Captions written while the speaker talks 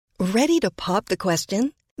Ready to pop the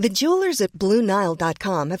question? The jewelers at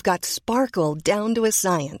BlueNile.com have got sparkle down to a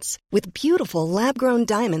science with beautiful lab-grown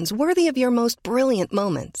diamonds worthy of your most brilliant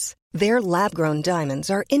moments. Their lab-grown diamonds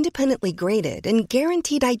are independently graded and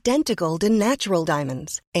guaranteed identical to natural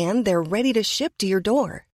diamonds, and they're ready to ship to your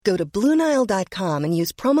door. Go to BlueNile.com and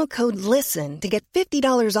use promo code LISTEN to get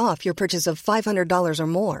 $50 off your purchase of $500 or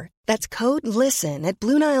more. That's code LISTEN at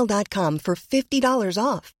BlueNile.com for $50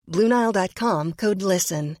 off. BlueNile.com, code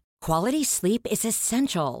LISTEN. Quality sleep is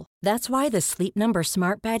essential. That's why the Sleep Number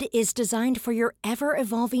Smart Bed is designed for your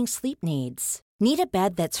ever-evolving sleep needs. Need a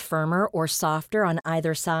bed that's firmer or softer on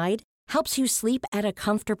either side? Helps you sleep at a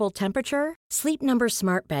comfortable temperature? Sleep Number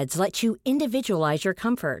Smart Beds let you individualize your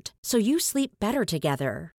comfort, so you sleep better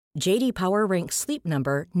together. J.D. Power ranks Sleep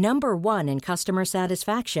Number number 1 in customer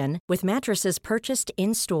satisfaction with mattresses purchased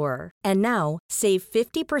in-store. And now, save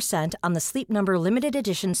 50% on the Sleep Number Limited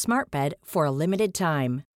Edition Smart Bed for a limited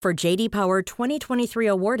time. For J.D. Power 2023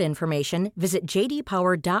 award information, visit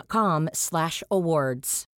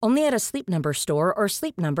jdpower.com/awards. Only at a Sleep Number store or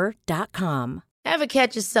sleepnumber.com. Ever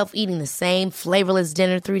catch yourself eating the same flavorless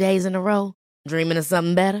dinner 3 days in a row? Dreaming of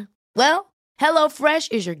something better? Well,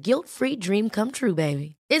 HelloFresh is your guilt-free dream come true,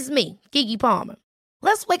 baby. It's me, Keke Palmer.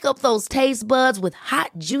 Let's wake up those taste buds with hot,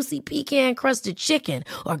 juicy pecan-crusted chicken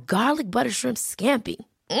or garlic butter shrimp scampi.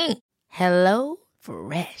 Hello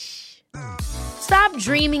Fresh. Stop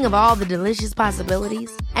dreaming of all the delicious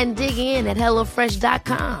possibilities and dig in at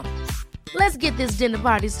HelloFresh.com. Let's get this dinner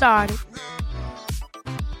party started.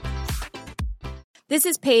 This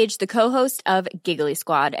is Paige, the co-host of Giggly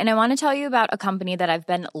Squad, and I want to tell you about a company that I've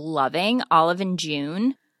been loving, Olive &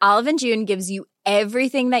 June. Olive & June gives you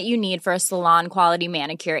everything that you need for a salon-quality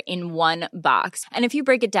manicure in one box. And if you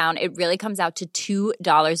break it down, it really comes out to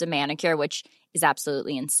 $2 a manicure, which is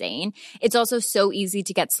absolutely insane. It's also so easy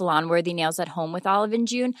to get salon-worthy nails at home with Olive &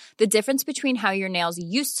 June. The difference between how your nails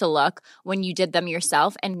used to look when you did them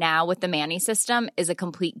yourself and now with the Mani system is a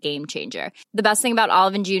complete game changer. The best thing about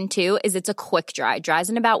Olive & June, too, is it's a quick dry. Dries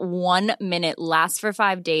in about 1 minute, lasts for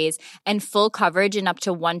 5 days, and full coverage in up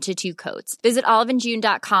to 1 to 2 coats. Visit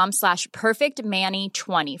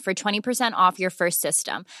oliveandjune.com/perfectmani20 for 20% off your first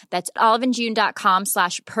system. That's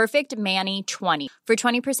oliveandjune.com/perfectmani20 for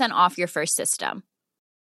 20% off your first system.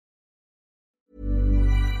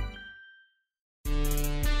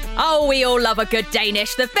 Oh, we all love a good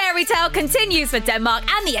Danish. The fairy tale continues for Denmark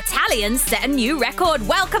and the Italians set a new record.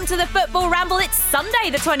 Welcome to the Football Ramble. It's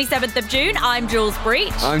Sunday, the 27th of June. I'm Jules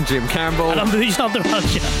Breach. I'm Jim Campbell. And I'm Bijan de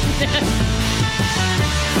Russia.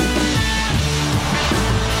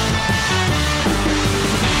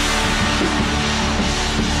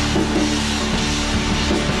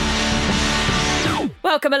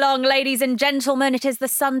 Welcome along, ladies and gentlemen. It is the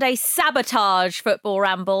Sunday Sabotage Football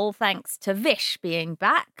Ramble, thanks to Vish being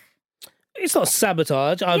back. It's not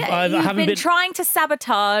sabotage. I haven't been trying to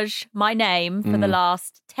sabotage my name for the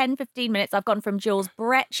last 10-15 minutes. I've gone from Jules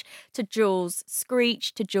Breach to Jules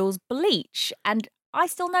Screech to Jules Bleach, and I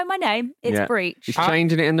still know my name. It's Breach. He's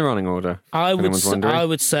changing it in the running order. I would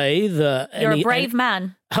say that you're a brave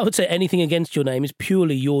man. I would say anything against your name is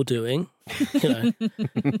purely your doing.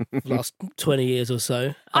 Last 20 years or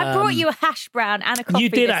so. I brought you a hash brown and a coffee. You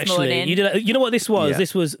did this actually. morning. You did. You know what this was? Yeah.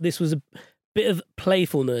 This was a bit of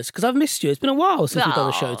playfulness because I've missed you. It's been a while since we've done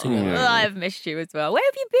a show together. I've missed you as well. Where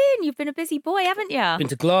have you been? You've been a busy boy, haven't you? Been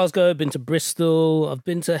to Glasgow. Been to Bristol. I've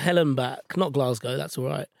been to hell and back. Not Glasgow. That's all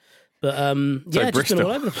right. But just Bristol. been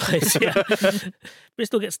all over the place. Yeah.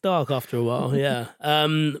 Bristol gets dark after a while. Yeah.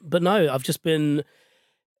 But no, I've just been.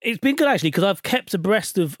 It's been good actually because I've kept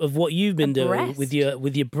abreast of what you've been doing with your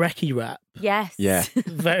brekkie rap. Yes. Yeah.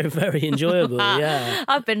 Very, very enjoyable. Yeah.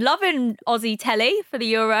 I've been loving Aussie telly for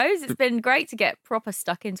the Euros. It's been great to get proper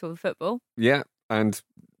stuck into football. Yeah, and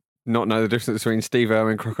not know the difference between Steve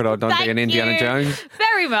Irwin, Crocodile Dundee, Thank and Indiana you Jones.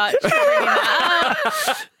 Very much. For bringing that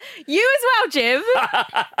up. You as well, Jim.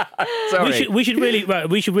 Sorry. We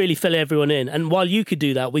should really fill everyone in, and while you could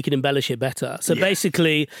do that, we can embellish it better. So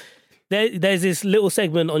basically. There's this little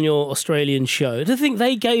segment on your Australian show. I think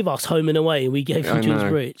they gave us Home and Away, and we gave you Jules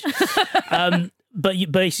Breach.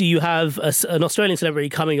 But basically, you have an Australian celebrity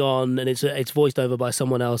coming on, and it's voiced over by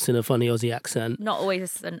someone else in a funny Aussie accent. Not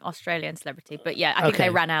always an Australian celebrity, but yeah, I think they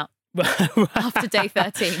ran out after day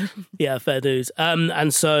 13. Yeah, fair dues.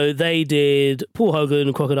 And so they did Paul Hogan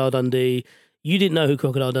and Crocodile Dundee. You didn't know who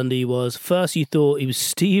Crocodile Dundee was. First, you thought he was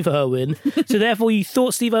Steve Irwin. So therefore, you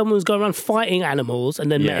thought Steve Irwin was going around fighting animals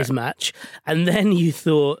and then met his match. And then you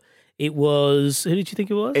thought it was... Who did you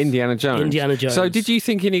think it was? Indiana Jones. Indiana Jones. So did you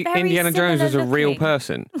think Indiana Jones was a real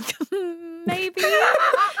person? Maybe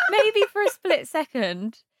for a split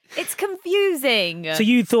second. It's confusing. So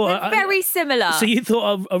you thought They're very similar. So you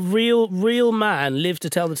thought a real man lived to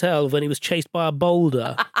tell the tale of when he was chased by a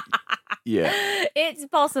boulder. Yeah. It's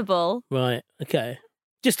possible. Right. Okay.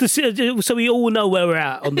 Just to see, so we all know where we're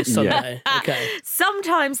at on this Sunday. Okay.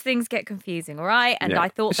 Sometimes things get confusing, all right? And I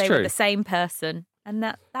thought they were the same person. And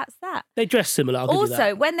that's that. They dress similar. I'll give you that.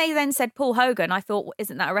 Also, when they then said Paul Hogan, I thought,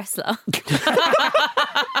 isn't that a wrestler?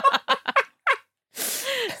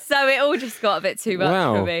 So it all just got a bit too much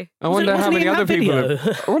for me. I wonder how many other people.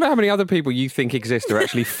 video? I wonder how many other people you think exist are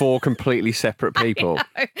actually 4 completely separate people.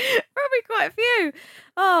 Probably quite a few.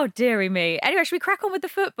 Oh, dearie me. Anyway, should we crack on with the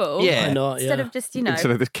football? Yeah. Why not? Instead Yeah. of just,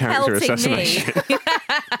 Instead of this character pelting assassination. me.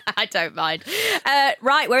 I don't mind.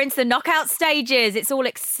 Right, we're into the knockout stages. It's all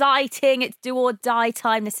exciting. It's do or die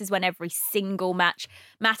time. This is when every single match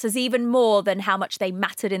matters even more than how much they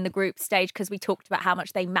mattered in the group stage, because we talked about how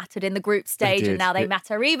much they mattered in the group stage and now they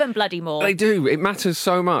matter even bloody more. They do. It matters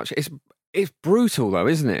so much. It's brutal though,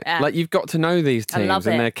 isn't it? Yeah. Like you've got to know these I love teams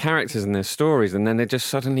and it. their characters and their stories, and then they're just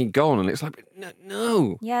suddenly gone, and it's like,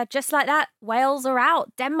 no. Yeah, just like that, Wales are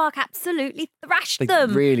out. Denmark absolutely thrashed They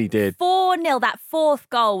them. really did. 4-0. That fourth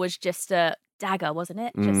goal was just a dagger, wasn't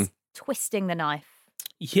it? Just twisting the knife.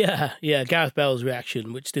 Yeah. Gareth Bale's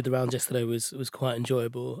reaction, which did the rounds yesterday, was quite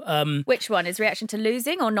enjoyable. Which one? His reaction to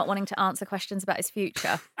losing or not wanting to answer questions about his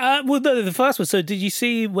future? Well, no, the first one. So, did you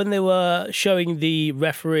see when they were showing the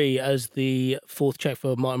referee as the fourth check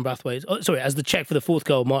for Martin Brathwaite's? Oh, sorry, as the check for the fourth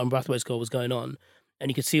goal, Martin Brathwaite's goal was going on,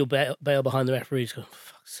 and you could see Bale behind the referee, just going,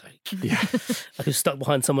 "For fuck's sake!" Yeah. Like he was stuck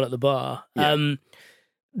behind someone at the bar. Yeah.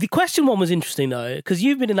 The question one was interesting though, because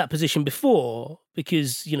you've been in that position before.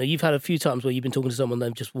 Because you've had a few times where you've been talking to someone,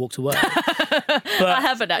 they've just walked away. I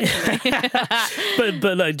haven't actually.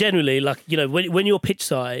 but like generally, like when you're pitch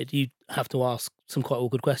side, you have to ask some quite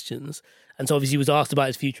awkward questions. And so obviously he was asked about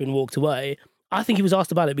his future and walked away. I think he was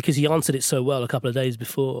asked about it because he answered it so well a couple of days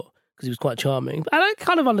before, because he was quite charming. And I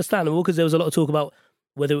kind of understandable, because there was a lot of talk about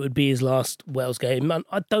whether it would be his last Wales game. And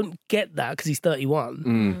I don't get that because he's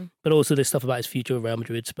 31. But also there's stuff about his future at Real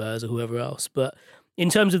Madrid, Spurs or whoever else. But in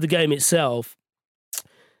terms of the game itself,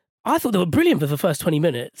 I thought they were brilliant for the first 20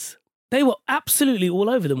 minutes. They were absolutely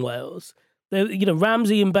all over them, Wales.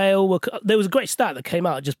 Ramsey and Bale there was a great stat that came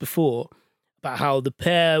out just before about how the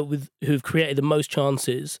pair who've created the most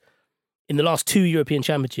chances in the last 2 European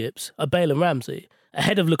Championships are Bale and Ramsey,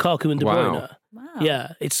 ahead of Lukaku and De Bruyne. Wow.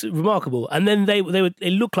 Yeah, it's remarkable. And then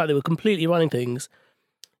it looked like they were completely running things.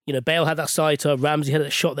 Bale had that sighter, Ramsey had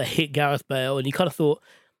a shot that hit Gareth Bale, and you kind of thought,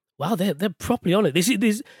 wow, they're properly on it.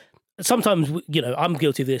 This sometimes, I'm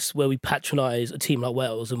guilty of this, where we patronise a team like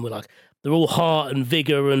Wales and we're like, they're all heart and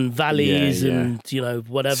vigour and valleys and,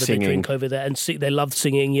 whatever singing. they drink over there. And they love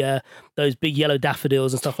singing, yeah. Those big yellow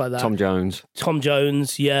daffodils and stuff like that. Tom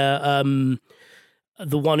Jones, yeah.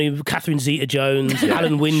 The one who, Catherine Zeta-Jones,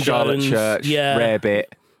 Alan Wynne-Jones. Charlotte Church, yeah. Rarebit.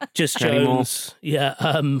 Just Kenny Jones. Yeah,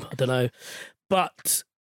 I don't know. But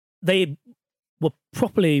they were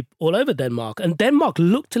properly all over Denmark. And Denmark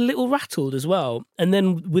looked a little rattled as well. And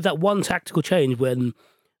then with that one tactical change when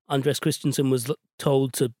Andres Christensen was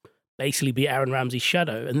told to basically be Aaron Ramsey's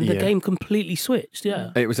shadow, and the game completely switched,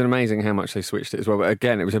 It was amazing how much they switched it as well. But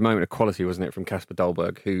again, it was a moment of quality, wasn't it, from Casper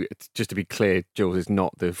Dolberg, who, just to be clear, Jules, is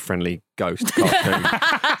not the friendly ghost cartoon.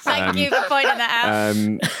 Thank you for pointing that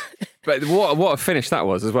out. But what a finish that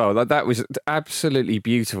was as well. That was absolutely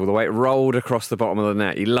beautiful, the way it rolled across the bottom of the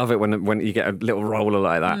net. You love it when you get a little roller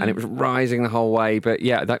like that, and it was rising the whole way. But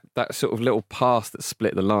yeah, that sort of little pass that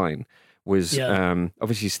split the line was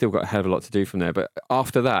obviously still got a hell of a lot to do from there. But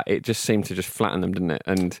after that, it just seemed to just flatten them, didn't it?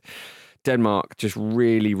 And Denmark just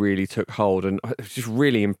really, really took hold, and I was just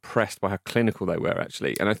really impressed by how clinical they were,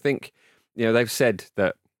 actually. And I think, they've said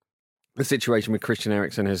that the situation with Christian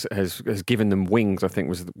Eriksen has given them wings, I think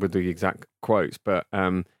were the exact quotes. But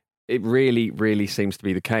it really, really seems to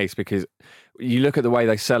be the case, because you look at the way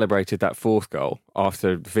they celebrated that fourth goal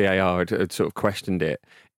after VAR had sort of questioned it.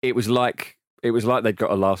 It was like they'd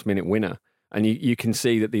got a last-minute winner. And you can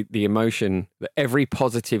see that the emotion, that every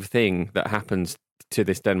positive thing that happens to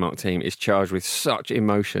this Denmark team is charged with such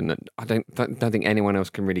emotion that I don't think anyone else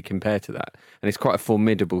can really compare to that. And it's quite a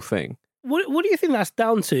formidable thing. What do you think that's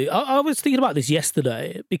down to? I was thinking about this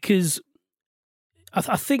yesterday, because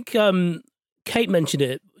I think Kate mentioned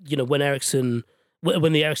it, when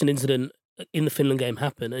the Eriksen incident in the Finland game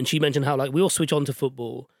happened, and she mentioned how we all switch on to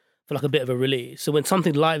football for a bit of a release. So when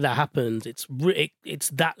something like that happens, it's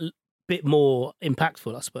that bit more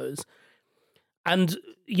impactful, I suppose. And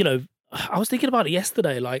I was thinking about it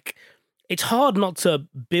yesterday. It's hard not to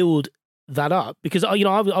build that up, because I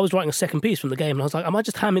was writing a second piece from the game, and I was like, am I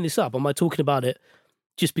just hamming this up? Am I talking about it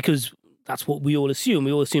just because that's what we all assume.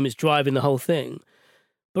 We all assume it's driving the whole thing.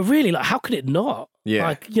 But really, like, how could it not? Yeah.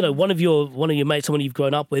 Like, you know, one of your mates, someone you've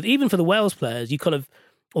grown up with, even for the Wales players, you kind of,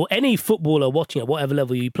 or any footballer watching at whatever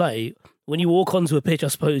level you play, when you walk onto a pitch, I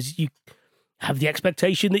suppose you have the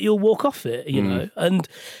expectation that you'll walk off it, you know? And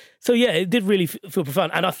so, yeah, it did really feel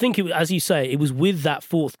profound. And I think, as you say, it was with that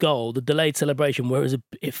fourth goal, the delayed celebration, where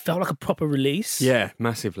it felt like a proper release. Yeah,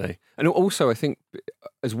 massively. And also, I think,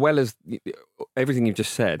 as well as everything you've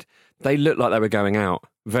just said, they looked like they were going out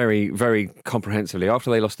very, very comprehensively.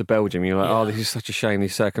 After they lost to Belgium, you're like, oh, this is such a shame.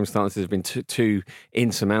 These circumstances have been too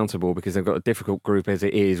insurmountable because they've got a difficult group as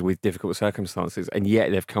it is with difficult circumstances, and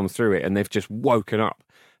yet they've come through it and they've just woken up,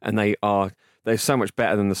 and they're so much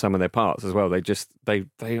better than the sum of their parts as well.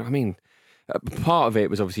 I mean, part of it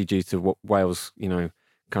was obviously due to Wales, you know,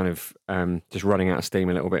 kind of just running out of steam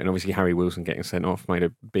a little bit, and obviously Harry Wilson getting sent off made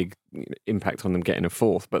a big impact on them getting a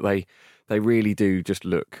fourth, but they really do just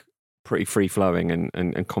look pretty free-flowing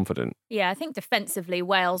and confident. Yeah, I think defensively,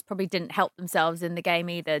 Wales probably didn't help themselves in the game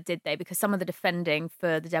either, did they? Because some of the defending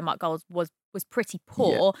for the Denmark goals was pretty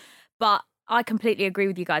poor. Yeah. But I completely agree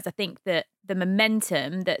with you guys. I think that the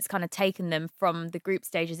momentum that's kind of taken them from the group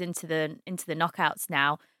stages into the knockouts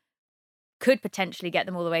now could potentially get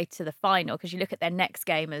them all the way to the final, because you look at their next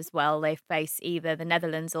game as well, they face either the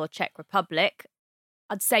Netherlands or Czech Republic.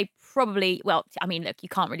 I'd say probably, well, I mean, look, you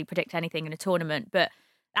can't really predict anything in a tournament, but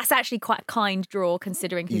that's actually quite a kind draw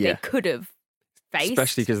considering who they could have faced.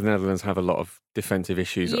 Especially because the Netherlands have a lot of defensive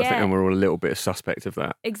issues, I think, and we're all a little bit suspect of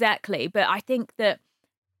that. Exactly. But I think that,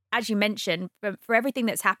 as you mentioned, for everything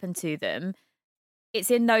that's happened to them, it's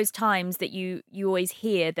in those times that you always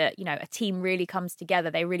hear that, you know, a team really comes together,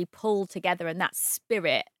 they really pull together, and that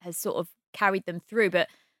spirit has sort of carried them through. But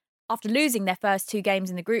after losing their first two games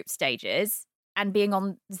in the group stages and being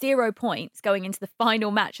on 0 points going into the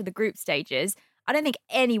final match of the group stages, I don't think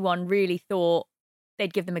anyone really thought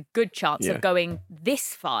they'd give them a good chance of going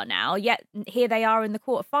this far now, yet here they are in the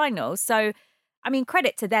quarterfinals. So, I mean,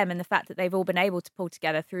 credit to them and the fact that they've all been able to pull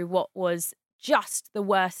together through what was just the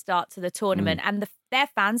worst start to the tournament. And their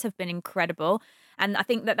fans have been incredible. And I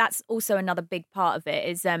think that that's also another big part of it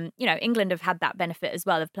is, you know, England have had that benefit as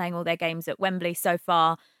well of playing all their games at Wembley so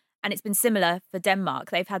far. And it's been similar for Denmark.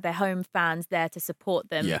 They've had their home fans there to support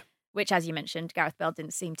them. Yeah. Which, as you mentioned, Gareth Bale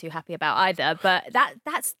didn't seem too happy about either. But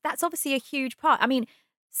that's obviously a huge part. I mean,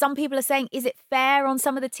 some people are saying, is it fair on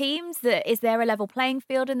some of the teams? Is there a level playing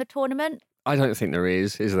field in the tournament? I don't think there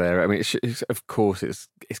is there? I mean, of course, it's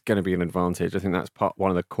going to be an advantage. I think that's one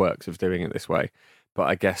of the quirks of doing it this way. But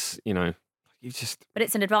I guess, you know, But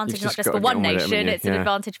it's an advantage not just for one nation, it's an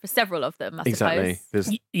advantage for several of them, I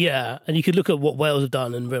suppose. Yeah, and you could look at what Wales have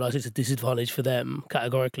done and realise it's a disadvantage for them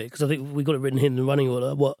categorically, because I think we got it written here in the running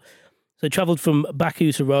order. So they travelled from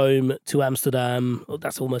Baku to Rome to Amsterdam.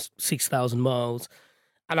 That's almost 6,000 miles.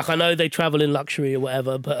 And like, I know they travel in luxury or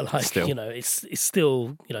whatever, but like, still, you know, it's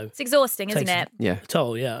still, you know, it's exhausting, isn't it? Yeah,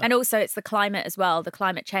 toll. Yeah, and also it's the climate as well. The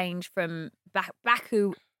climate change from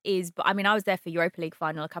Baku is. I mean, I was there for Europa League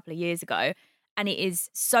final a couple of years ago, and it is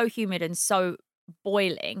so humid and so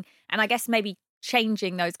boiling. And I guess maybe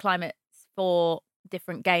changing those climates for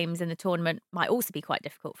different games in the tournament might also be quite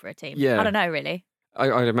difficult for a team. Yeah, I don't know, really.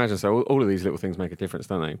 I'd imagine so. All of these little things make a difference,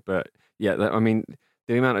 don't they? But yeah, I mean,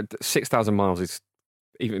 the amount of 6,000 miles is.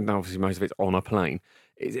 Even though obviously most of it's on a plane,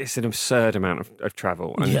 it's an absurd amount of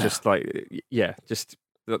travel, and just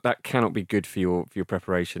that cannot be good for your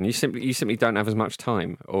preparation. You simply don't have as much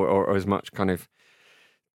time or as much kind of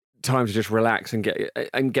time to just relax and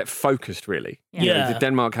get focused. Really,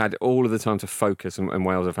 Denmark had all of the time to focus, and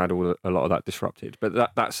Wales have had a lot of that disrupted.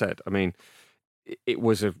 But that said, I mean, it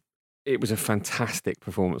was a fantastic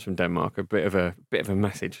performance from Denmark. A bit of a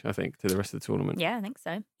message, I think, to the rest of the tournament. Yeah, I think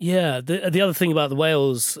so. Yeah, the other thing about the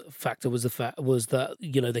Wales factor was that,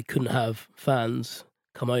 you know, they couldn't have fans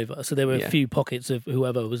come over, so there were a few pockets of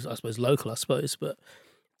whoever was, I suppose, local, but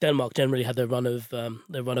Denmark generally had their run of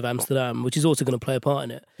Amsterdam, which is also going to play a part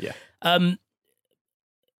in it. Yeah.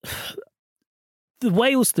 The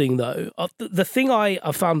Wales thing, though, the thing I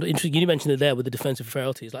found interesting, you mentioned it there with the defensive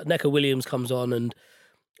frailties, like Neco Williams comes on and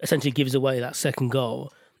essentially gives away that second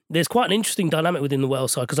goal. There's quite an interesting dynamic within the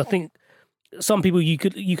Wales side, because I think some people, you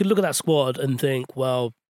could look at that squad and think,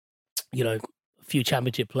 well, you know, a few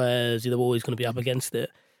championship players, they're always going to be up against it.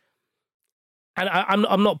 And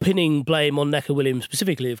I'm not pinning blame on Neco Williams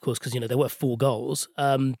specifically, of course, because, you know, there were 4 goals.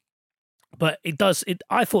 But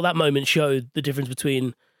I thought that moment showed the difference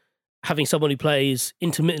between having someone who plays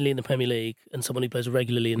intermittently in the Premier League and someone who plays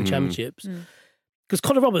regularly in the Championships. Because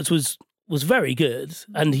Connor Roberts was very good,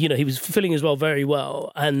 and, you know, he was fulfilling his role very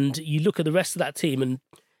well. And you look at the rest of that team, and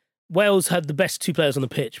Wales had the best 2 players on the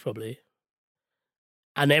pitch, probably.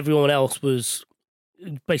 and everyone else was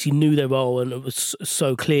basically knew their role and it was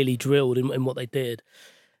so clearly drilled in what they did.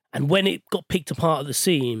 And when it got picked apart at the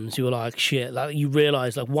seams, you were like, shit, like you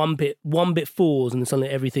realise like one bit falls and then suddenly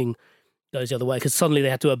everything goes the other way, because suddenly they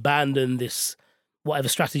had to abandon this whatever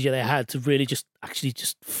strategy they had to really just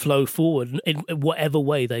flow forward in whatever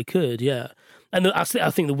way they could. Yeah. And I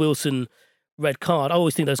think the Wilson red card, I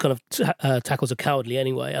always think those kind of tackles are cowardly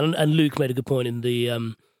anyway. And Luke made a good point in the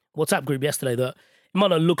WhatsApp group yesterday that it might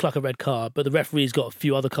not look like a red card, but the referee's got a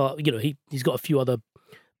few other he's got a few other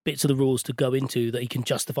bits of the rules to go into that he can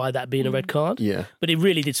justify that being a red card. Yeah. But it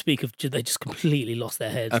really did speak of they just completely lost their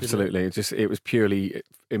heads. Absolutely. It was purely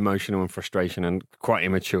emotional and frustration and quite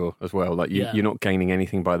immature as well. Like you're not gaining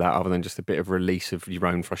anything by that other than just a bit of release of your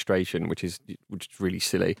own frustration, which is really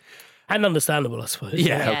silly. And understandable, I suppose.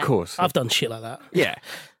 Yeah, of course. I've done shit like that. Yeah.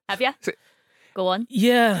 Have you? Go on.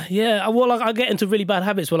 Yeah. Well, like I get into really bad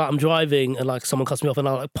habits where like I'm driving and like someone cuts me off and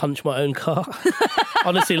I like punch my own car.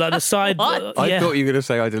 Honestly, like the side. What? I thought you were going to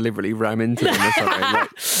say I deliberately ram into them or something. Like...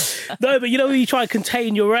 No, but you know when you try to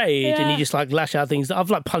contain your rage and you just like lash out things. I've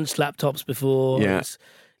like punched laptops before. Yeah. It's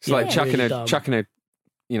like chucking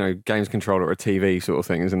a games controller at a TV sort of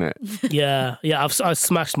thing, isn't it? Yeah. I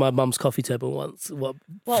smashed my mum's coffee table once. What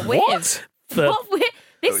with? What with?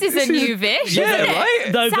 This is a new Vish, isn't it?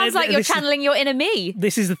 Right? No, sounds like you're channeling your inner me.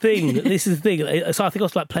 This is the thing. So I think I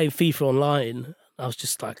was like playing FIFA online. I was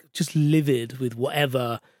just livid with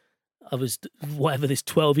whatever this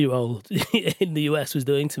 12-year-old in the US was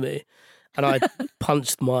doing to me. And I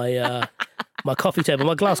punched my my coffee table,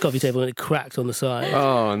 my glass coffee table, and it cracked on the side.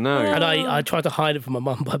 Oh, no. And I tried to hide it from my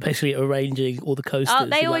mum by basically arranging all the coasters. Oh,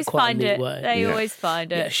 they always find it. Way. They always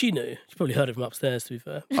find it. Yeah, she knew. She probably heard it from upstairs, to be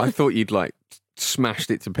fair. I thought you'd like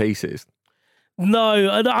smashed it to pieces.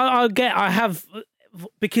 No, I have,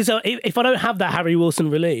 because if I don't have that Harry Wilson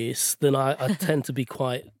release, then I tend to be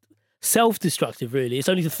quite self-destructive, really. It's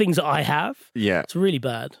only the things that I have. Yeah. It's really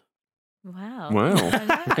bad. Wow. We're going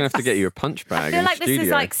to have to get you a punch bag. I feel like this is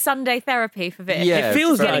like Sunday therapy for Vic. Yeah, it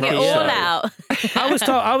feels like it all out. I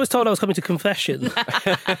was told I was coming to confession.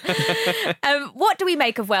 What do we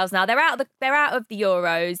make of Wales now? They're out of the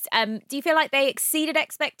Euros. Do you feel like they exceeded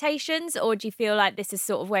expectations, or do you feel like this is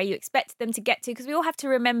sort of where you expected them to get to? Because we all have to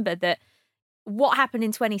remember that what happened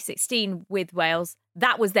in 2016 with Wales,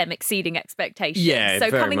 that was them exceeding expectations. Yeah,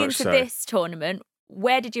 so very coming much into so. this tournament,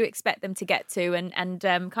 where did you expect them to get to, and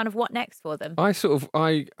kind of what next for them? I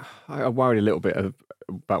worried a little bit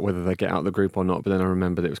about whether they get out of the group or not, but then I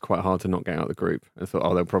remembered it was quite hard to not get out of the group and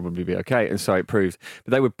thought, they'll probably be okay, and so it proved.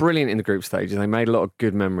 But they were brilliant in the group stages. They made a lot of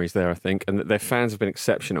good memories there, I think, and their fans have been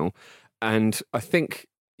exceptional. And I think,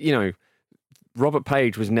 Robert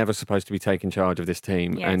Page was never supposed to be taking charge of this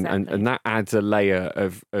team, and that adds a layer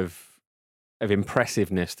of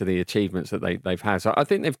impressiveness to the achievements that they've had. So I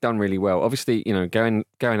think they've done really well. Obviously, going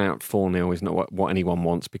out 4-0 is not what anyone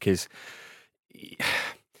wants, because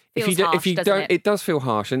if you don't, it does feel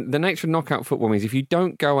harsh. And the nature of knockout football means if you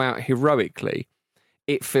don't go out heroically,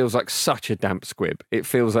 it feels like such a damp squib. It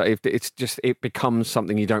feels like it becomes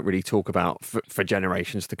something you don't really talk about for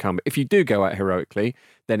generations to come. If you do go out heroically,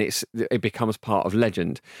 then it becomes part of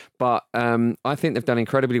legend. But I think they've done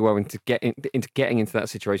incredibly well into getting into that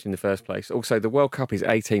situation in the first place. Also, the World Cup is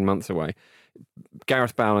 18 months away.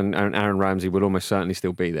 Gareth Bale and Aaron Ramsey will almost certainly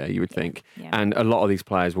still be there, you would think. Yeah. And a lot of these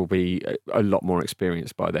players will be a lot more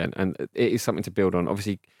experienced by then. And it is something to build on.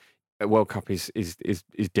 Obviously, a World Cup is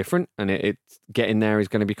different, and it's getting there is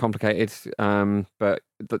going to be complicated. But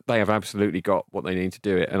they have absolutely got what they need to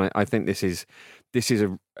do it, and I think this is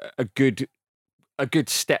a good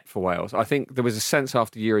step for Wales. I think there was a sense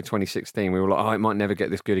after Euro 2016 we were like, it might never get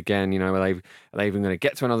this good again. Are they even going to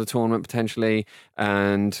get to another tournament potentially?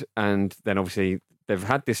 And then obviously they've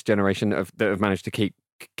had this generation that have managed to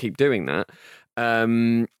keep doing that.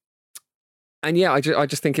 And yeah, I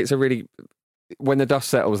just think it's a really. When the dust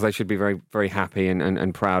settles, they should be very, very happy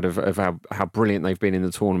and proud of how brilliant they've been in the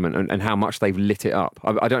tournament and how much they've lit it up.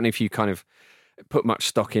 I don't know if you kind of put much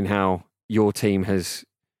stock in how your team has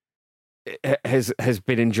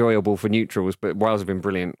been enjoyable for neutrals, but Wales have been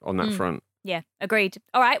brilliant on that front. Yeah, agreed.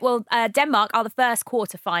 All right, well, Denmark are the first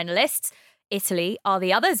quarter-finalists. Italy are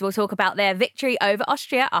the others. We'll talk about their victory over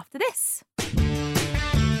Austria after this.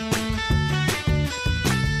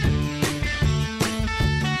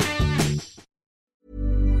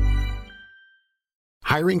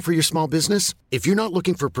 Hiring for your small business? If you're not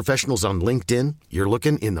looking for professionals on LinkedIn, you're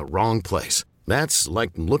looking in the wrong place. That's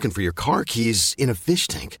like looking for your car keys in a fish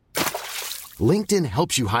tank. LinkedIn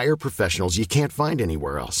helps you hire professionals you can't find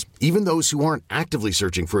anywhere else, even those who aren't actively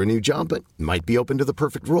searching for a new job but might be open to the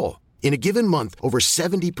perfect role. In a given month, over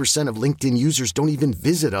 70% of LinkedIn users don't even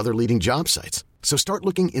visit other leading job sites. So start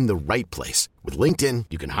looking in the right place. With LinkedIn,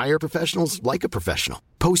 you can hire professionals like a professional.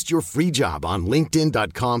 Post your free job on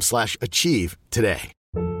linkedin.com/achieve today.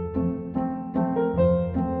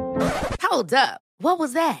 Hold up. What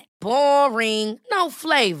was that? Boring. No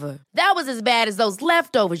flavor. That was as bad as those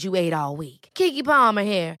leftovers you ate all week. Keke Palmer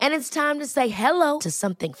here, and it's time to say hello to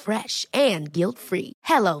something fresh and guilt-free.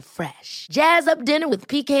 Hello Fresh. Jazz up dinner with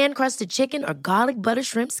pecan-crusted chicken or garlic butter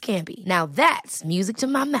shrimp scampi. Now that's music to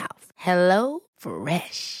my mouth. Hello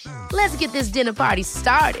Fresh. Let's get this dinner party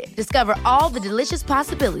started. Discover all the delicious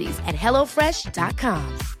possibilities at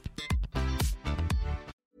hellofresh.com.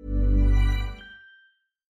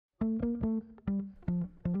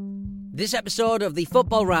 This episode of the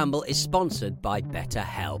Football Ramble is sponsored by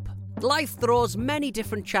BetterHelp. Life throws many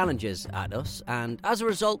different challenges at us, and as a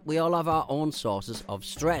result, we all have our own sources of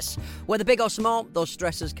stress. Whether big or small, those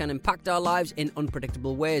stresses can impact our lives in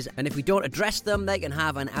unpredictable ways, and if we don't address them, they can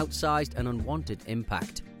have an outsized and unwanted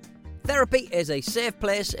impact. Therapy is a safe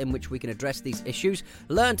place in which we can address these issues,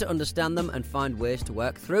 learn to understand them, and find ways to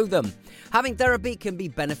work through them. Having therapy can be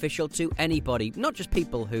beneficial to anybody, not just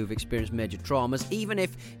people who've experienced major traumas, even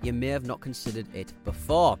if you may have not considered it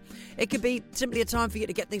before. It could be simply a time for you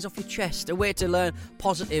to get things off your chest, a way to learn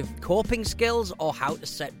positive coping skills, or how to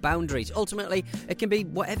set boundaries. Ultimately, it can be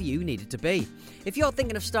whatever you need it to be. If you're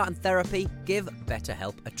thinking of starting therapy, give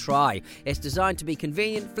BetterHelp a try. It's designed to be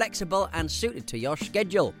convenient, flexible, and suited to your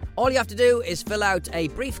schedule. All you have to do is fill out a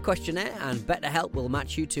brief questionnaire, and BetterHelp will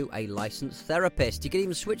match you to a licensed therapist. You can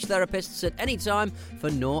even switch therapists at any time for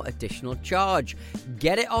no additional charge.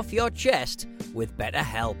 Get it off your chest with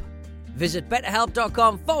BetterHelp. Visit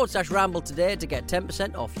betterhelp.com/ramble today to get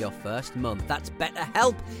 10% off your first month. That's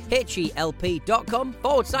BetterHelp,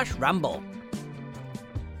 HELP.com/ramble.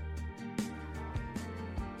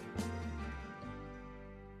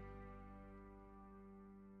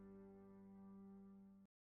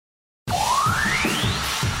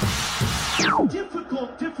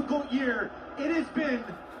 Difficult year it has been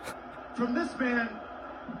from this man,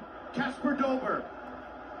 Casper Dober.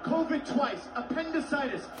 COVID twice,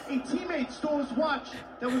 appendicitis, a teammate stole his watch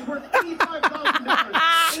that was worth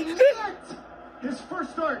 $85,000. And yet, his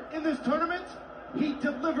first start in this tournament, he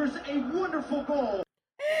delivers a wonderful goal.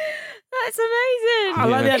 That's amazing. I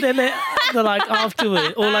like the idea that like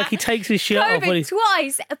afterward, or like he takes his shirt off when COVID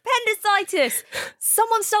twice, appendicitis,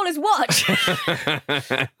 someone stole his watch.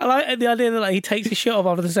 I like the idea that like he takes his shirt off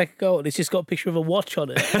after the second goal and it's just got a picture of a watch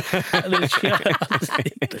on it. And then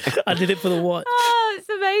I did it for the watch. Oh, it's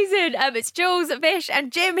amazing. It's Jules, Vish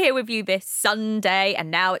and Jim here with you this Sunday,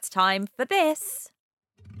 and now it's time for this.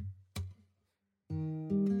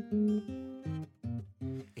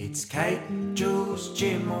 It's Kate, Jules,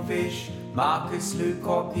 Jim or Vish, Marcus, Luke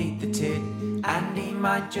or Pete the Tit, and he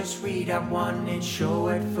might just read out one in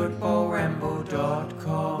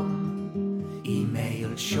show@footballramble.com.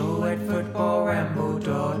 Email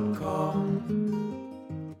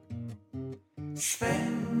show@footballramble.com.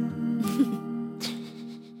 Sven.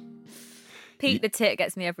 Pete the Tit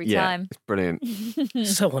gets me every Yeah, time. it's brilliant.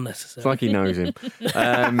 So unnecessary. It's like he knows him.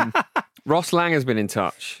 Ross Lang has been in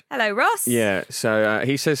touch. Hello, Ross. Yeah, so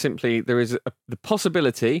he says simply, there is the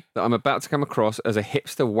possibility that I'm about to come across as a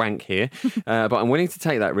hipster wank here, but I'm willing to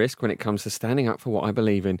take that risk when it comes to standing up for what I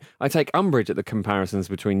believe in. I take umbrage at the comparisons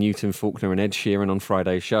between Newton Faulkner and Ed Sheeran on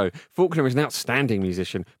Friday's show. Faulkner is an outstanding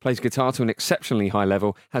musician, plays guitar to an exceptionally high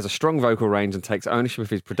level, has a strong vocal range and takes ownership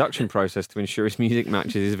of his production process to ensure his music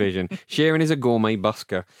matches his vision. Sheeran is a gourmet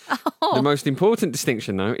busker. Oh. The most important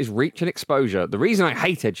distinction, though, is reach and exposure. The reason I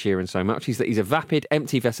hate Ed Sheeran so much is that he's a vapid,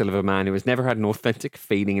 empty vessel of a man who has never had an authentic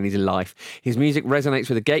feeling in his life. His music resonates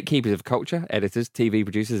with the gatekeepers of culture, editors, TV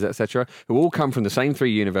producers, etc., who all come from the same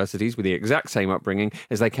three universities with the exact same upbringing,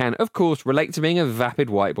 as they can, of course, relate to being a vapid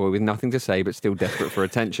white boy with nothing to say but still desperate for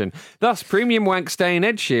attention. Thus, premium wank stain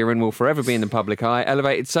Ed Sheeran will forever be in the public eye,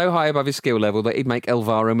 elevated so high above his skill level that he'd make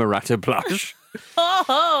Alvaro Morata blush.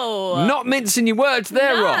 Oh, Not mincing your words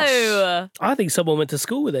there, no. Ross. I think someone went to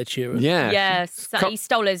school with Ed Sheeran. Yeah. Yes, he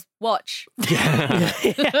stole his watch.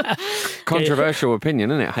 Controversial opinion,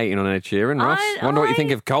 isn't it? Hating on Ed Sheeran, Ross. Wonder what you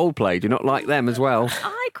think of Coldplay. Do you not like them as well?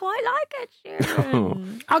 I quite like Ed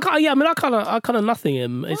Sheeran. I kind of nothing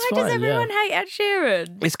him. It's Why fine, does everyone hate Ed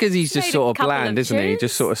Sheeran? It's because he's just Made a sort of couple bland, of isn't he? He tunes.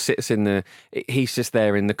 just sort of sits in the... He's just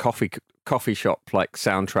there in the coffee shop, like,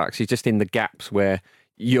 soundtracks. He's just in the gaps where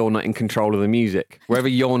you're not in control of the music. Wherever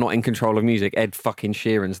you're not in control of music, Ed fucking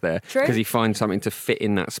Sheeran's there. True. Because he finds something to fit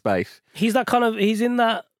in that space. He's in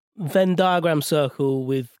that Venn diagram circle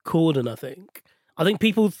with Corden, I think. I think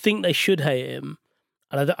people think they should hate him.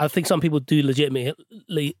 And I think some people do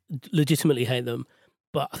legitimately hate them,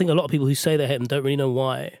 but I think a lot of people who say they hate them don't really know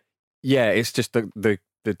why. Yeah, it's just the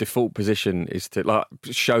default position is to like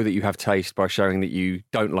show that you have taste by showing that you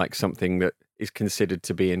don't like something that is considered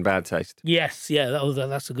to be in bad taste. Yes, yeah,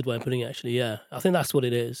 that's a good way of putting it, actually, yeah. I think that's what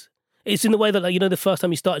it is. It's in the way that, like, you know, the first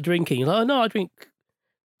time you started drinking, you're like, oh, no, I drink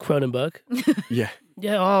Kronenberg. Yeah.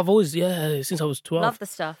 Yeah, I've always, since I was 12. Love the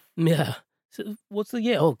stuff. Yeah. So what's the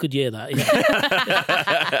year? Oh, good year, that.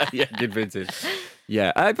 Yeah, yeah, good vintage.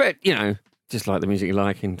 Yeah, but, you know, just like the music you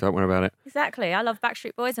like and don't worry about it. Exactly. I love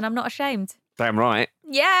Backstreet Boys and I'm not ashamed. Damn right.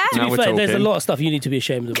 Yeah. To be fair, there's a lot of stuff you need to be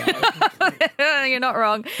ashamed about. You're not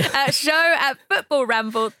wrong.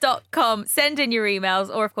 Show@footballramble.com. Send in your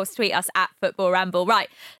emails or, of course, tweet us at footballramble. Right.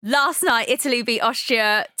 Last night, Italy beat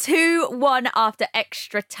Austria 2-1 after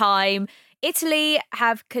extra time. Italy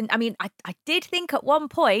have... I did think at one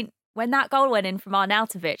point when that goal went in from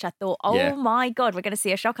Arnautovic, I thought, my God, we're going to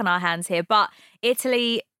see a shock on our hands here. But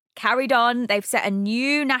Italy carried on. They've set a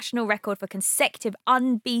new national record for consecutive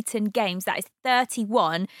unbeaten games. That is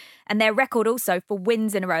 31. And their record also for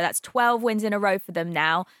wins in a row. That's 12 wins in a row for them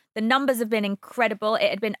now. The numbers have been incredible. It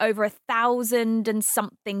had been over 1,000 and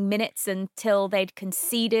something minutes until they'd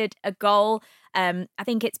conceded a goal. I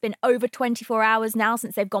think it's been over 24 hours now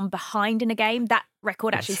since they've gone behind in a game. That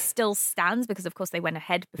record actually still stands because, of course, they went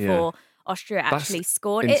ahead before Austria actually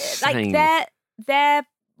scored. Their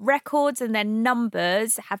records and their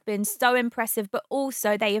numbers have been so impressive, but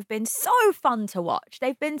also they have been so fun to watch.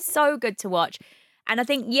 They've been so good to watch. And I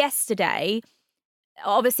think yesterday,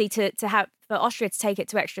 obviously for Austria to take it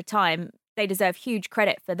to extra time, they deserve huge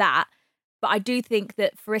credit for that. But I do think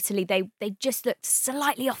that for Italy, they just looked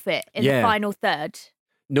slightly off it in the final third.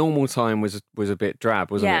 Normal time was a bit drab,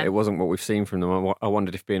 wasn't it? It wasn't what we've seen from them. I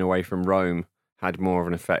wondered if being away from Rome had more of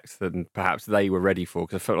an effect than perhaps they were ready for,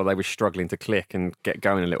 because I felt like they were struggling to click and get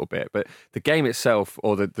going a little bit. But the game itself,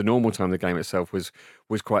 or the normal time of the game itself, was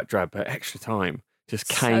quite drab. But extra time just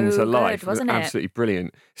came to life. It was absolutely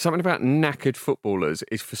brilliant. Something about knackered footballers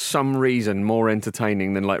is for some reason more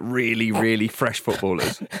entertaining than like really, really fresh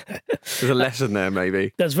footballers. There's a lesson there,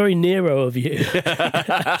 maybe. That's very Nero of you.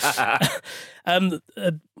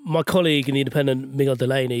 My colleague in The Independent, Miguel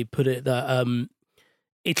Delaney, put it that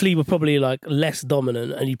Italy were probably like less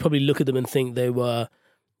dominant, and you probably look at them and think they were,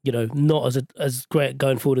 you know, not as great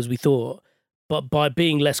going forward as we thought. But by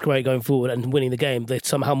being less great going forward and winning the game, they're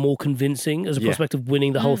somehow more convincing as a prospect of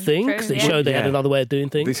winning the whole thing, because it showed they had another way of doing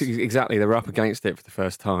things. Exactly. They were up against it for the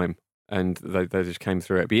first time, and they just came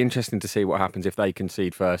through it. It'd be interesting to see what happens if they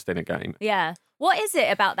concede first in a game. Yeah. What is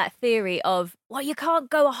it about that theory of, well, you can't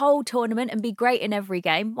go a whole tournament and be great in every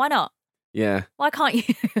game? Why not? Yeah. Why can't you?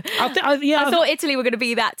 I thought Italy were going to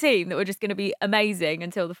be that team that were just going to be amazing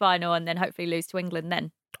until the final and then hopefully lose to England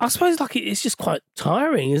then. I suppose like it's just quite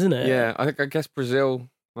tiring, isn't it? Yeah, I guess Brazil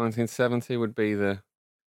 1970 would be the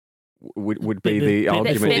argument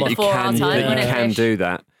that you can do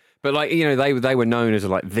that. But like, you know, they were known as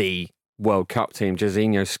like the World Cup team.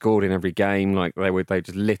 Jairzinho scored in every game. Like they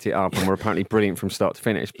just lit it up and were apparently brilliant from start to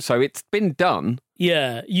finish. So it's been done.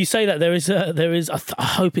 Yeah, you say that there is. I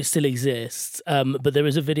hope it still exists. But there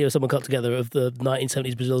is a video someone cut together of the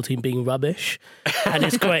 1970s Brazil team being rubbish, and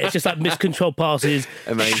it's great. It's just like miscontrolled passes,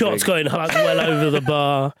 shots going like well over the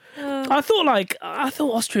bar. I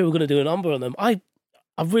thought Austria were going to do a number on them. I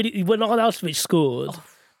really, when Arnautovic scored,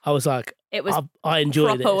 I was like, it was I enjoyed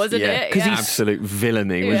proper, this, wasn't it? Because he's absolute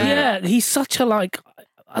villainy, wasn't it? Yeah, he's such a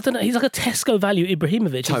I don't know, he's like a Tesco value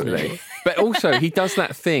Ibrahimovic, totally. Isn't he? But also, he does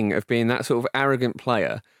that thing of being that sort of arrogant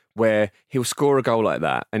player where he'll score a goal like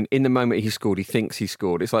that, and in the moment he scored, he thinks he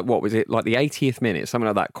scored. It's like, what was it, like the 80th minute, something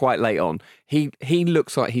like that, quite late on. He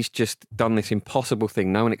looks like he's just done this impossible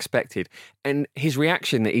thing no one expected, and his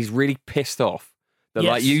reaction that he's really pissed off. That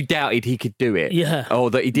like you doubted he could do it, or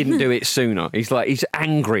that he didn't do it sooner. He's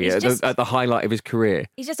angry at the highlight of his career.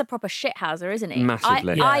 He's just a proper shithouser, isn't he?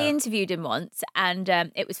 Massively. I interviewed him once, and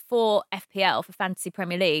it was for FPL, for Fantasy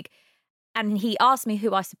Premier League, and he asked me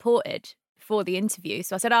who I supported before the interview.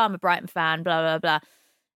 So I said, I'm a Brighton fan, blah, blah, blah.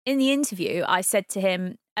 In the interview, I said to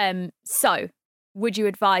him, so would you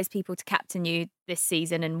advise people to captain you this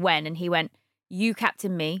season and when? And he went, you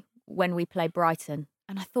captain me when we play Brighton.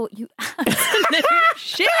 And I thought, you absolute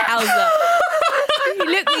shithouser. He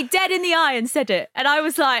looked me dead in the eye and said it. And I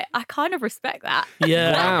was like, I kind of respect that.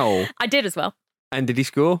 Yeah. Wow. I did as well. And did he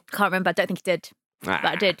score? Can't remember. I don't think he did. But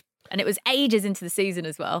I did. And it was ages into the season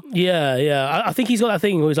as well. Yeah. I think he's got that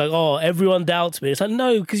thing where he's like, oh, everyone doubts me. It's like,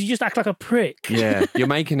 no, because you just act like a prick. Yeah, you're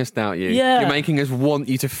making us doubt you. Yeah. You're making us want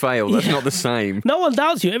you to fail. That's not the same. No one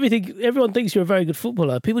doubts you. Everyone thinks you're a very good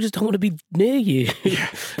footballer. People just don't want to be near you.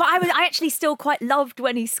 But I actually still quite loved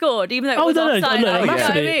when he scored, even though it was offside. No, you know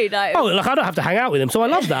what I mean? I don't have to hang out with him, so I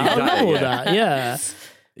love that. I love all that, yeah.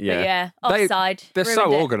 Yeah, offside. They're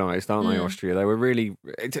so organised, aren't they, Austria? They were really...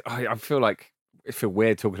 I feel like... I feel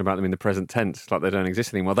weird talking about them in the present tense, like they don't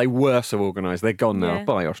exist anymore. They were so organised. They're gone now.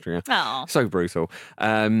 Bye, Austria. Aww. So brutal.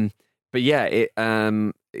 But yeah,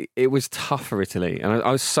 it was tough for Italy. And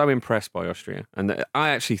I was so impressed by Austria. And I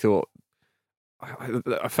actually thought...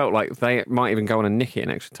 I felt like they might even go on and nick it in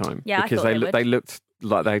extra time. Yeah, because I thought they looked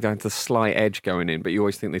like they had the slight edge going in, but you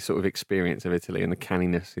always think this sort of experience of Italy and the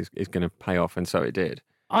canniness is going to pay off, and so it did.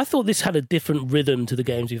 I thought this had a different rhythm to the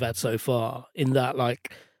games we've had so far, in that,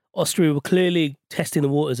 like, Austria were clearly testing the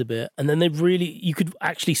waters a bit, and then you could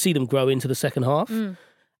actually see them grow into the second half.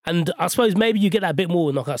 And I suppose maybe you get that a bit more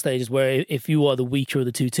with knockout stages, where if you are the weaker of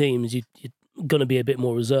the two teams, you're going to be a bit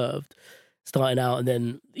more reserved starting out. And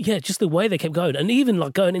then, just the way they kept going. And even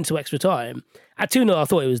like going into extra time, at 2-0, I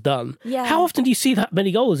thought it was done. Yeah. How often do you see that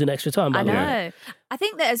many goals in extra time? I know. I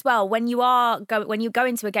think that as well, when you go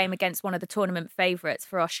into a game against one of the tournament favourites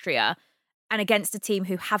for Austria and against a team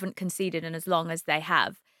who haven't conceded in as long as they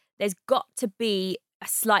have, there's got to be a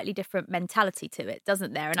slightly different mentality to it,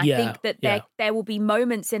 doesn't there? And I think that there will be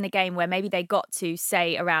moments in the game where maybe they got to,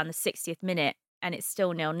 say, around the 60th minute and it's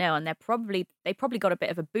still 0-0, and they probably got a bit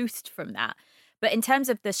of a boost from that. But in terms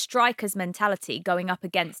of the striker's mentality going up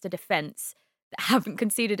against a defence that haven't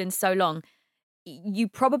conceded in so long, you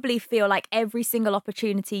probably feel like every single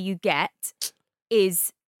opportunity you get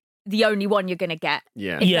is the only one you're going to get.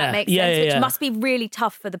 Yeah. If that makes sense, which must be really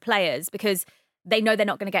tough for the players because they know they're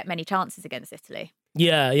not going to get many chances against Italy.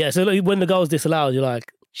 Yeah. So like, when the goal's disallowed, you're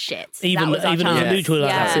like, shit. Even as a neutral,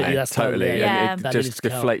 that's it. That's totally. Yeah. And it just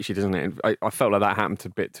deflates you, doesn't it? I felt like that happened a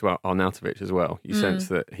bit to Arnautovic as well. You sense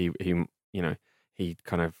that he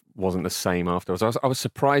kind of wasn't the same afterwards. I was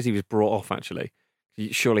surprised he was brought off, actually.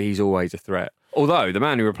 Surely he's always a threat. Although the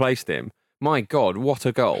man who replaced him, my God, what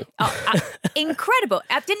a goal. Incredible.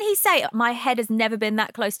 Didn't he say, my head has never been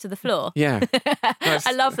that close to the floor? Yeah.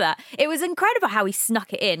 I love that. It was incredible how he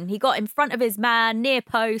snuck it in. He got in front of his man, near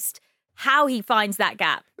post, how he finds that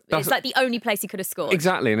gap. It's like the only place he could have scored.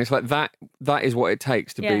 Exactly. And it's like that is what it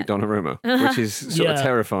takes to beat Donnarumma, which is sort of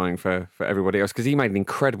terrifying for everybody else, because he made an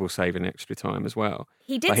incredible save in extra time as well.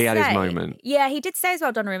 He did. He had his moment. Yeah, he did say as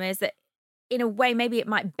well, Donnarumma, is that in a way, maybe it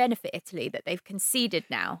might benefit Italy that they've conceded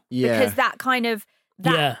now. Yeah. Because that kind of,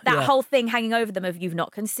 that whole thing hanging over them of you've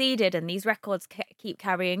not conceded and these records keep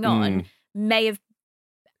carrying on may have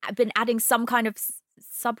been adding some kind of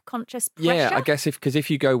subconscious pressure. Yeah, I guess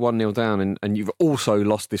if you go 1-0 down and you've also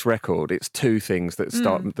lost this record, it's two things that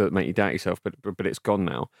that make you doubt yourself, but it's gone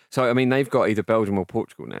now. So, I mean, they've got either Belgium or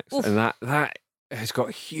Portugal next. Oof. And that has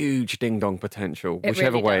got huge ding-dong potential,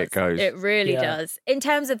 whichever way it goes. It really does. In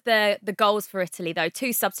terms of the goals for Italy, though,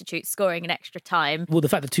 2 substitutes scoring in extra time. Well, the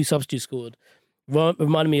fact that 2 substitutes scored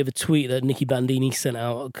reminded me of a tweet that Nicky Bandini sent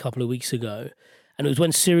out a couple of weeks ago. And it was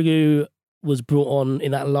when Sirigu was brought on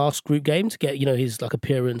in that last group game to get, his like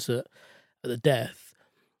appearance at the death.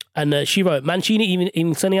 And she wrote, Mancini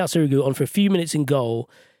even sending out Sirigu on for a few minutes in goal.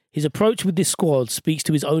 His approach with this squad speaks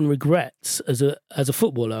to his own regrets as a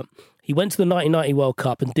footballer. He went to the 1990 World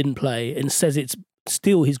Cup and didn't play, and says it's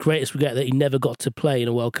still his greatest regret that he never got to play in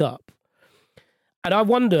a World Cup. And I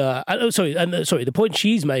wonder, the point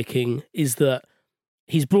she's making is that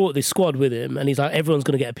he's brought this squad with him, and he's like, everyone's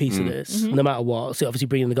going to get a piece of this, no matter what. So obviously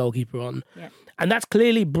bringing the goalkeeper on. Yeah. And that's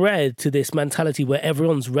clearly bred to this mentality where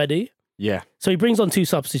everyone's ready. Yeah. So he brings on 2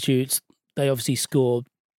 substitutes. They obviously score.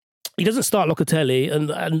 He doesn't start Locatelli,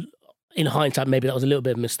 and in hindsight, maybe that was a little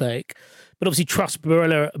bit of a mistake. But obviously trusts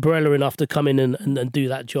Barella enough to come in and do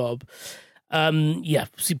that job.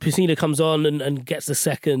 Piscina comes on and gets the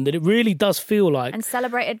second, and it really does feel like... And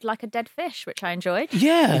celebrated like a dead fish, which I enjoyed.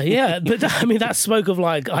 Yeah. But I mean, that spoke of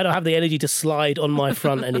like, I don't have the energy to slide on my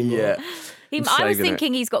front anymore. I was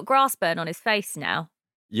thinking he's got grass burn on his face now.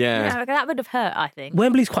 Yeah. That would have hurt, I think.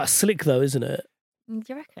 Wembley's quite slick though, isn't it? Do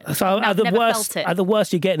you reckon? So at the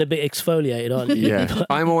worst, you're getting a bit exfoliated, aren't you? Yeah.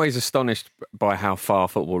 I'm always astonished by how far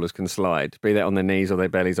footballers can slide, be that on their knees or their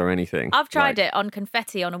bellies or anything. I've tried it on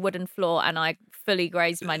confetti on a wooden floor, and I fully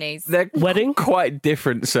grazed my knees. They're quite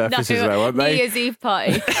different surfaces, though, aren't they? New Year's Eve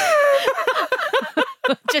party.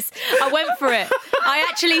 I went for it. I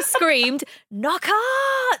actually screamed,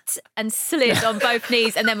 knockout, and slid on both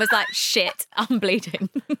knees and then was like, shit, I'm bleeding.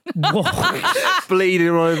 Bleeding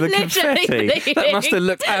all over the Literally confetti. bleeding. That must have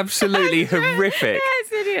looked absolutely horrific.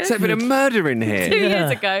 Yes, it is. There's a bit of murder in 2 here.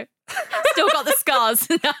 years ago. Still got the scars.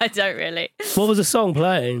 No, I don't really. What was the song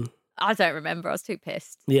playing? I don't remember. I was too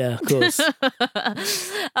pissed. Yeah, of course.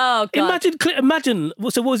 Oh, God. Imagine.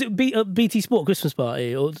 So, what was it? BT Sport Christmas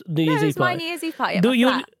party or New Year's It Eve was my party? New Year's Eve party at my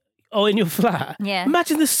flat. In your flat? Yeah.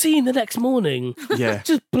 Imagine the scene the next morning. Yeah.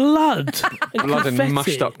 Just blood. Blood and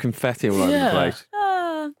mushed up confetti all over the place.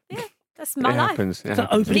 Yeah, that's my It life. happens. It It's like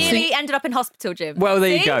happens. opening Nearly ended up in hospital, Jim. Well, there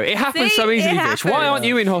See? you go. It happens so See? easily, It Vish. Why happens. aren't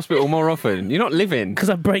you in hospital more often? You're not living. Because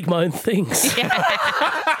I break my own things.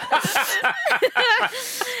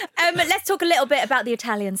 Let's talk a little bit about the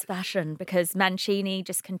Italians' fashion because Mancini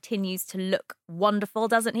just continues to look wonderful,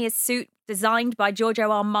 doesn't he? His suit designed by Giorgio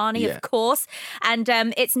Armani, of course. And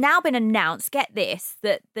it's now been announced, get this,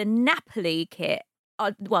 that the Napoli kit,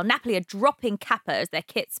 Napoli are dropping Kappa as their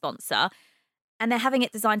kit sponsor and they're having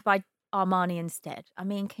it designed by Armani instead. I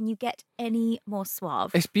mean, can you get any more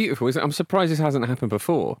suave? It's beautiful, isn't it? I'm surprised this hasn't happened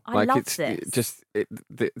before. I love this.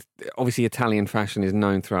 Obviously Italian fashion is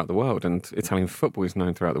known throughout the world and Italian football is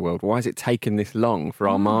known throughout the world. Why has it taken this long for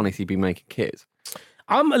Armani to be making kits?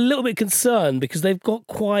 I'm a little bit concerned because they've got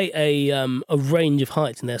quite a range of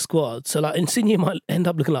heights in their squad. So like Insigne might end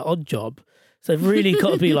up looking like Oddjob. So they've really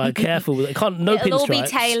got to be like careful. They can't no pinstripes. It'll all be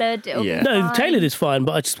tailored. It'll be fine. Tailored is fine,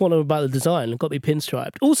 but I just want to know about the design. It's got to be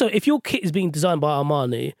pinstriped. Also, if your kit is being designed by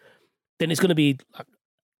Armani, then it's going to be like,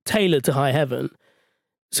 tailored to high heaven.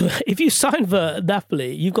 So if you sign for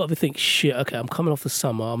Napoli, you've got to think, shit, okay, I'm coming off the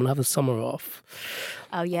summer. I'm going to have the summer off.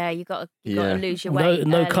 Oh, yeah, you got to lose your weight.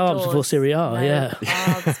 No early carbs doors. before Serie A, No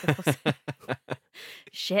carbs before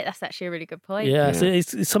Shit, that's actually a really good point. Yeah, so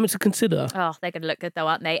it's something to consider. Oh, they're going to look good though,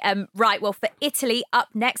 aren't they? Right, well, for Italy, up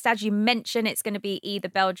next, as you mentioned, it's going to be either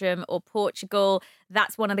Belgium or Portugal.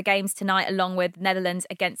 That's one of the games tonight, along with Netherlands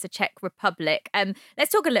against the Czech Republic.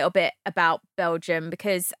 Let's talk a little bit about Belgium,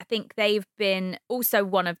 because I think they've been also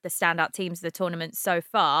one of the standout teams of the tournament so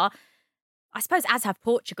far. I suppose as have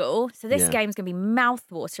Portugal. So this game's going to be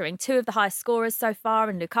mouth-watering. 2 of the highest scorers so far,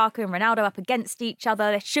 and Lukaku and Ronaldo up against each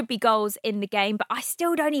other. There should be goals in the game, but I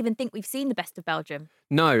still don't even think we've seen the best of Belgium.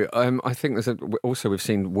 No, I think also we've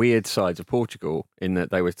seen weird sides of Portugal in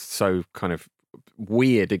that they were so kind of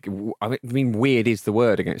weird. I mean, weird is the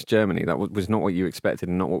word against Germany. That was not what you expected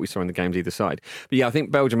and not what we saw in the games either side. But yeah, I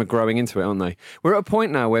think Belgium are growing into it, aren't they? We're at a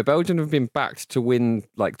point now where Belgium have been backed to win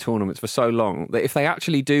like tournaments for so long that if they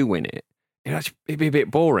actually do win it, it'd be a bit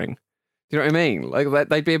boring. Do you know what I mean? Like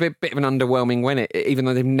they'd be a bit of an underwhelming win it, even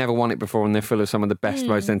though they've never won it before and they're full of some of the best,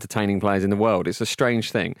 most entertaining players in the world. It's a strange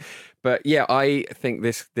thing. But yeah, I think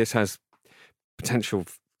this has potential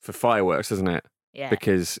for fireworks, doesn't it? Yeah.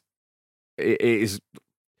 Because it is,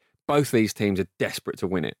 both these teams are desperate to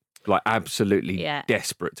win it. Like absolutely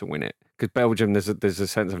desperate to win it. Because Belgium, there's a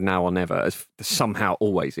sense of now or never, as there somehow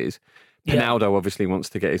always is. Pinaldo obviously wants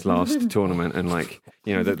to get his last tournament, and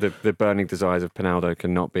the burning desires of Pinaldo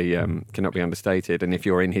cannot be understated. And if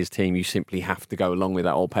you're in his team, you simply have to go along with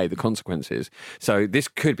that or pay the consequences. So this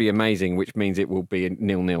could be amazing, which means it will be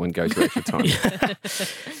 0-0 and go to extra time.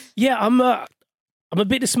 Yeah, I'm a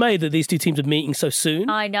bit dismayed that these two teams are meeting so soon.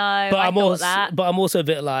 I know. But I'm also a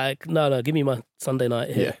bit like, no, give me my Sunday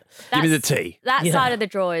night here. Yeah. Give me the tea. That side of the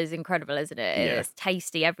draw is incredible, isn't it? Yeah. It's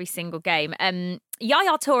tasty every single game.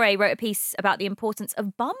 Yaya Toure wrote a piece about the importance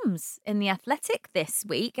of bums in The Athletic this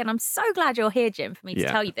week, and I'm so glad you're here, Jim, for me to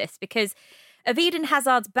tell you this, because of Eden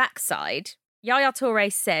Hazard's backside, Yaya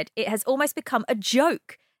Toure said it has almost become a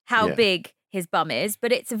joke how big his bum is,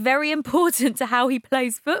 but it's very important to how he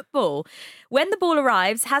plays football. When the ball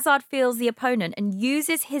arrives, Hazard feels the opponent and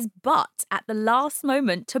uses his butt at the last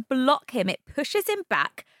moment to block him. It pushes him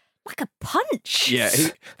back like a punch. Yeah,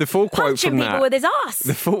 the full quote Punching from people that. with his ass.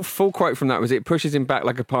 The full quote from that was, it pushes him back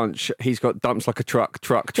like a punch. He's got dumps like a truck.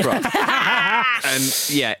 And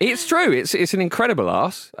yeah, it's true. It's an incredible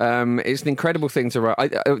ass. It's an incredible thing to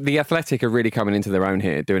write. The Athletic are really coming into their own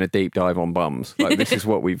here, doing a deep dive on bums. Like, this is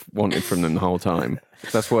what we've wanted from them the whole time.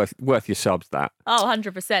 That's worth your subs, that. Oh,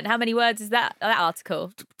 100%. How many words is that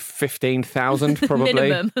article? 15,000 probably.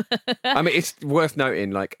 Minimum. I mean, it's worth noting,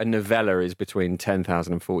 like, a novella is between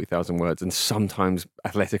 10,000 and 40,000 words, and sometimes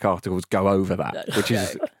Athletic articles go over that, which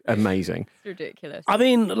is amazing. It's ridiculous. I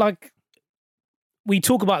mean, like, we've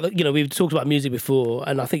talked about music before,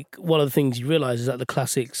 and I think one of the things you realise is that the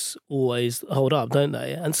classics always hold up, don't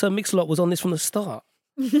they? And so Mix-a-Lot was on this from the start.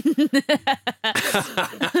 Really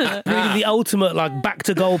the ultimate, like, back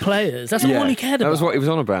to goal players. That's all he cared about. That was what he was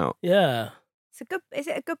on about. Yeah. Is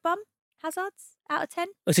it a good bum? Hazard's out of 10?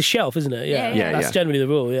 It's a shelf, isn't it? Yeah, That's generally the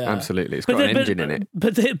rule. Yeah, absolutely. It's got an engine in it.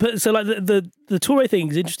 But so like the Toure thing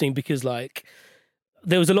is interesting because like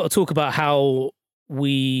there was a lot of talk about how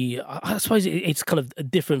I suppose it's kind of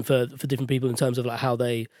different for different people in terms of like how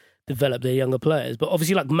they develop their younger players. But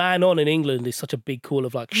obviously, like man on in England is such a big call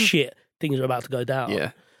of like shit, things are about to go down.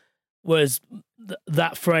 Yeah. Whereas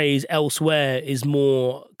that phrase elsewhere is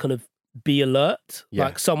more kind of be alert. Yeah.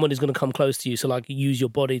 Like someone is going to come close to you. So like use your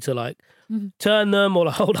body to like turn them or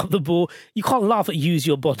like, hold up the ball. You can't laugh at use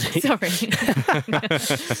your body. Sorry.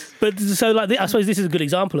 But so like I suppose this is a good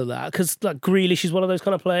example of that because like Grealish is one of those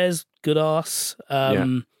kind of players. Good ass.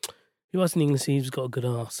 Who else in England who's got a good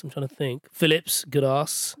ass? I'm trying to think. Phillips, good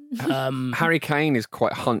ass. Harry Kane is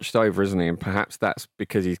quite hunched over, isn't he? And perhaps that's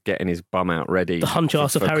because he's getting his bum out ready. The hunch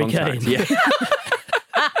ass of Harry contact. Kane. Yeah.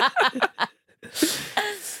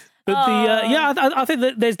 But I think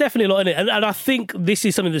that there's definitely a lot in it. And I think this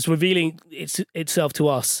is something that's revealing itself to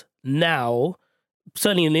us now,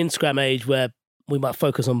 certainly in the Instagram age where we might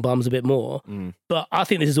focus on bums a bit more. But I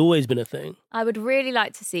think this has always been a thing. I would really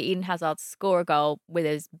like to see Eden Hazard score a goal with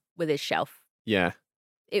his shelf. Yeah.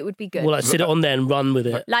 It would be good. Well, like sit it on there and run with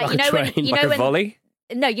it. Like you know a train. when Like a volley?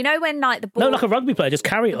 No, you know when like the ball. No, like a rugby player, just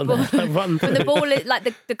carry it on there. Like, run when the ball is like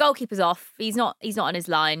the goalkeeper's off, he's not on his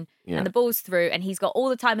line, and the ball's through, and he's got all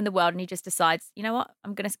the time in the world, and he just decides, you know what,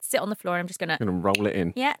 I'm going to sit on the floor, and I'm just going to roll it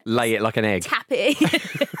in. Yeah, lay it like an egg. Tap it,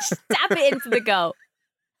 just tap it into the goal,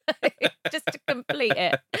 just to complete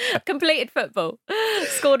it. Completed football,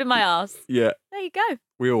 scored in my arse. Yeah, there you go.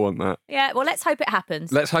 We all want that. Yeah, well, let's hope it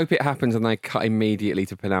happens. Let's hope it happens, and they cut immediately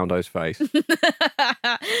to Pinaldo's face.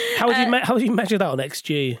 How would you measure that on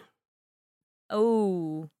XG?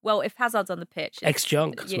 Oh, well, if Hazard's on the pitch.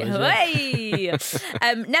 Ex-junk. Hey!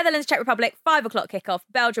 Netherlands, Czech Republic, 5 o'clock kickoff.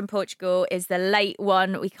 Belgium, Portugal is the late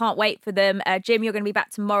one. We can't wait for them. Jim, you're going to be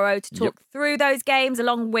back tomorrow to talk through those games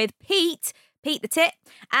along with Pete the Tit,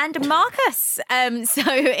 and Marcus.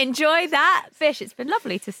 So enjoy that. Fish, it's been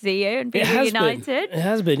lovely to see you and be reunited. It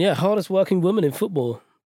has been, yeah. Hardest working woman in football.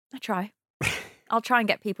 I try. I'll try and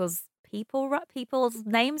get people's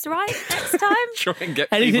names right next time. Try and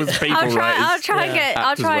get people's people right.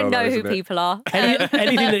 I'll try and know who people are.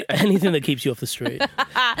 Anything that keeps you off the street.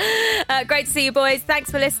 Great to see you, boys.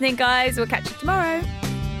 Thanks for listening, guys. We'll catch you tomorrow.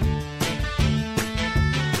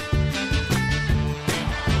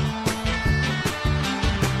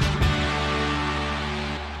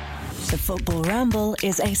 The Football Ramble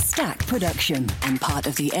is a Stack production and part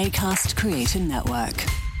of the Acast Creator Network.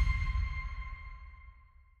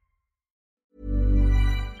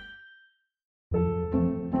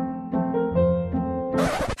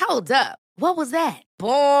 Hold up. What was that?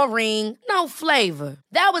 Boring. No flavor.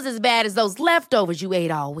 That was as bad as those leftovers you ate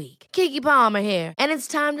all week. Keke Palmer here. And it's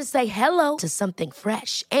time to say hello to something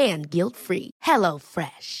fresh and guilt-free. Hello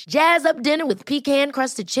Fresh. Jazz up dinner with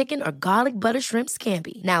pecan-crusted chicken or garlic butter shrimp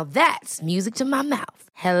scampi. Now that's music to my mouth.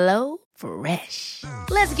 Hello Fresh.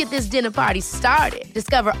 Let's get this dinner party started.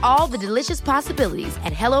 Discover all the delicious possibilities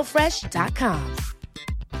at HelloFresh.com.